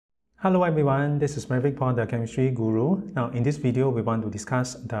Hello everyone, this is Maverick Paul, the chemistry guru. Now in this video, we want to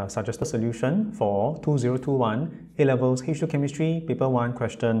discuss the suggested solution for 2021 A-Levels H2 Chemistry Paper 1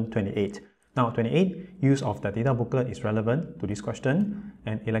 question 28. Now 28, use of the data booklet is relevant to this question.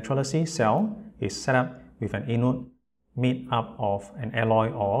 An electrolysis cell is set up with an anode made up of an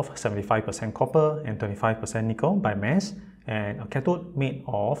alloy of 75% copper and 25% nickel by mass, and a cathode made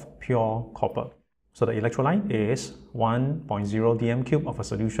of pure copper. So the electrolyte is 1.0 dm cube of a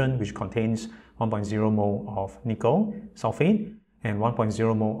solution which contains 1.0 mole of nickel sulfate and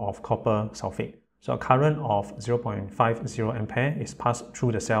 1.0 mole of copper sulfate. So a current of 0.50 ampere is passed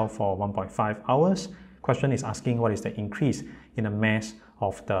through the cell for 1.5 hours. Question is asking what is the increase in the mass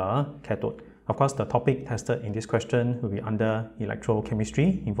of the cathode. Of course, the topic tested in this question will be under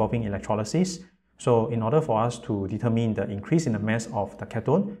electrochemistry involving electrolysis. So in order for us to determine the increase in the mass of the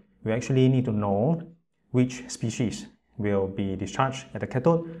cathode, we actually need to know which species will be discharged at the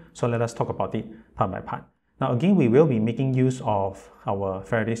cathode. So let us talk about it part by part. Now again, we will be making use of our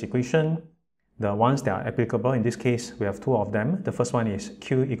Faraday's equation. The ones that are applicable in this case, we have two of them. The first one is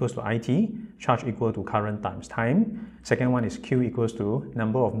Q equals to IT, charge equal to current times time. Second one is Q equals to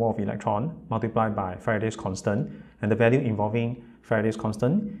number of mole of electron multiplied by Faraday's constant. And the value involving Faraday's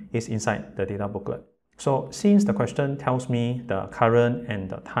constant is inside the data booklet. So since the question tells me the current and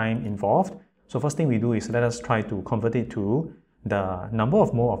the time involved, so first thing we do is let us try to convert it to the number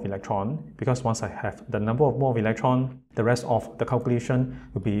of mole of electron, because once I have the number of mole of electron, the rest of the calculation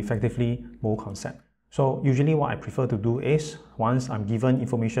will be effectively mole concept. So usually what I prefer to do is, once I'm given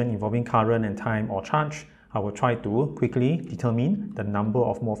information involving current and time or charge, I will try to quickly determine the number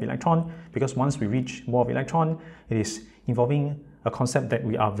of mole of electron, because once we reach mole of electron, it is involving a concept that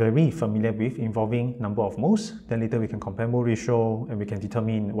we are very familiar with involving number of moles. Then later we can compare mole ratio and we can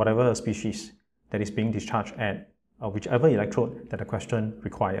determine whatever species that is being discharged at whichever electrode that the question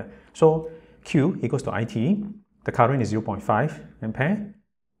requires. So Q equals to IT, the current is 0.5 ampere,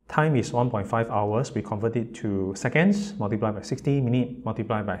 time is 1.5 hours, we convert it to seconds, multiplied by 60 minutes,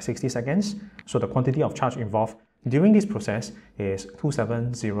 multiplied by 60 seconds. So the quantity of charge involved during this process is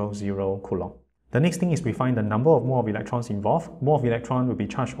 2700 coulomb. The next thing is we find the number of mole of electrons involved. Mole of electron will be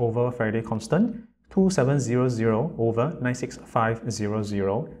charged over Faraday constant, 2700 over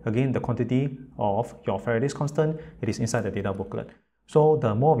 96500. Again, the quantity of your Faraday's constant, it is inside the data booklet. So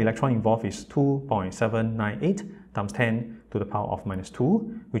the mole of electron involved is 2.798 times 10 to the power of minus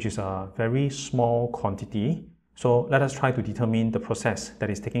 2, which is a very small quantity. So let us try to determine the process that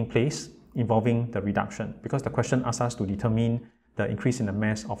is taking place involving the reduction, because the question asks us to determine the increase in the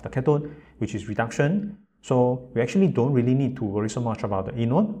mass of the cathode, which is reduction. So we actually don't really need to worry so much about the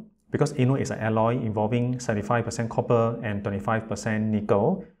anode, because anode is an alloy involving 75% copper and 25%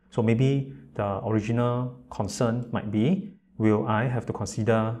 nickel. So maybe the original concern might be, will I have to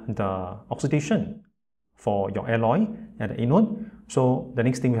consider the oxidation for your alloy at the anode? So the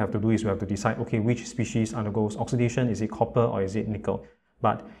next thing we have to do is we have to decide, okay, which species undergoes oxidation? Is it copper or is it nickel?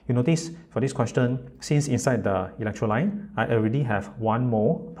 But you notice for this question, since inside the electrolyte, I already have 1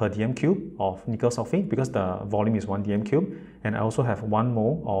 mole per dm cube of nickel sulfate, because the volume is 1 dm cube, and I also have 1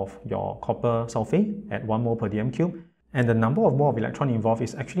 mole of your copper sulfate at 1 mole per dm cube. And the number of mole of electron involved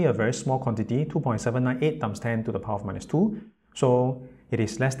is actually a very small quantity, 2.798 times 10 to the power of minus 2. So it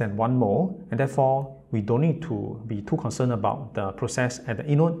is less than 1 mole, and therefore we don't need to be too concerned about the process at the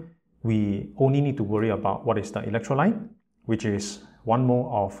anode. We only need to worry about what is the electrolyte, which is 1 mole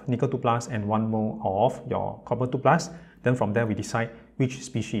of nickel 2 plus and 1 mole of your copper 2 plus. Then from there we decide which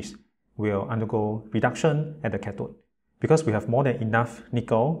species will undergo reduction at the cathode. Because we have more than enough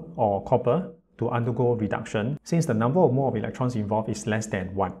nickel or copper to undergo reduction, since the number of mole of electrons involved is less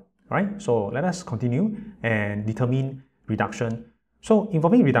than 1. Right? So let us continue and determine reduction. So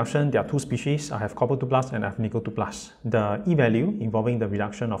involving reduction, there are two species. I have copper 2 plus and I have nickel 2 plus. The E-value involving the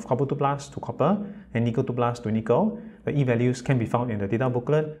reduction of copper 2 plus to copper and nickel 2 plus to nickel, the E-values can be found in the data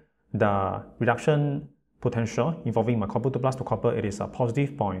booklet. The reduction potential involving my copper 2 plus to copper, it is a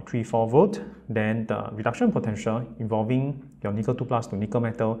positive 0.34 volt. Then the reduction potential involving your nickel 2 plus to nickel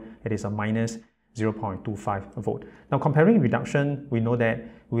metal, it is a minus 0.25 volt. Now comparing reduction, we know that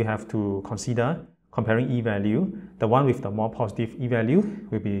we have to consider comparing E-value. The one with the more positive E-value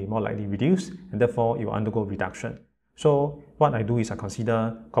will be more likely reduced, and therefore it will undergo reduction. So what I do is I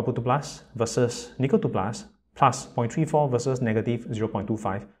consider copper 2 plus versus nickel 2 plus 0.34 versus negative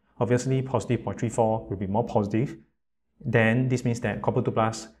 0.25. Obviously positive 0.34 will be more positive. Then this means that copper 2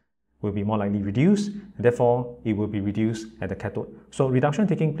 plus will be more likely reduced, and therefore it will be reduced at the cathode. So reduction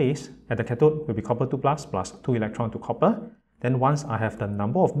taking place at the cathode will be copper 2 plus 2 electron to copper. Then once I have the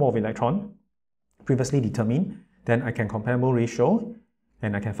number of mole of electron previously determined, then I can compare mole ratio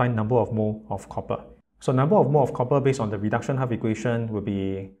and I can find number of mole of copper. So number of mole of copper based on the reduction half equation will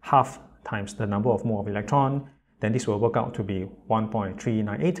be half times the number of mole of electron. Then this will work out to be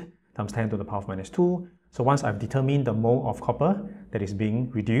 1.398 times 10 to the power of minus 2. So once I've determined the mole of copper that is being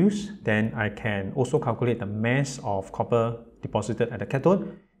reduced, then I can also calculate the mass of copper deposited at the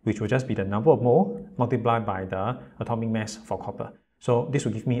cathode, which will just be the number of mole multiplied by the atomic mass for copper. So this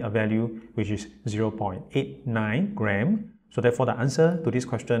will give me a value which is 0.89 gram. So therefore the answer to this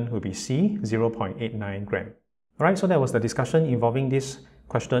question will be C, 0.89 gram. Alright, so that was the discussion involving this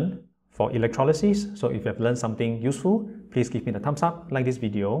question for electrolysis. So if you have learned something useful, please give me the thumbs up, like this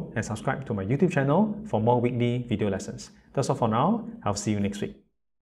video, and subscribe to my YouTube channel for more weekly video lessons. That's all for now. I'll see you next week.